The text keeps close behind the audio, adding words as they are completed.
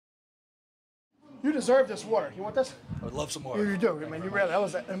You deserve this water. You want this? I would love some more. You do. I mean, you really. That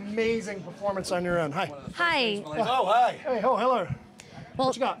was an amazing performance on your end. Hi. Hi. Oh, hi. Hey, oh, hello. Well,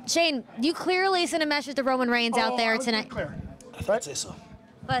 What you got? Shane, you clearly sent a message to Roman Reigns out there tonight. Clear. I'd say so.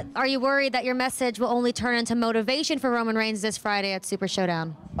 But are you worried that your message will only turn into motivation for Roman Reigns this Friday at Super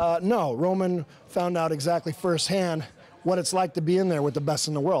Showdown? No, Roman found out exactly firsthand what it's like to be in there with the best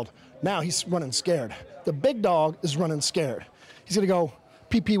in the world. Now he's running scared. The big dog is running scared. He's going to go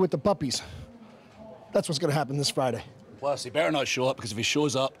pee-pee with the puppies. That's what's going to happen this Friday. Plus, he better not show up, because if he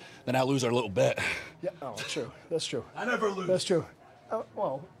shows up, then I'll lose our little bet. Yeah, oh, that's true. That's true. I never lose. That's true.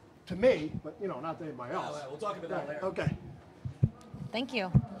 Well, to me, but, you know, not to anybody else. We'll talk about that later. Okay. Thank you.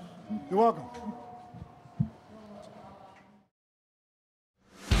 You're welcome.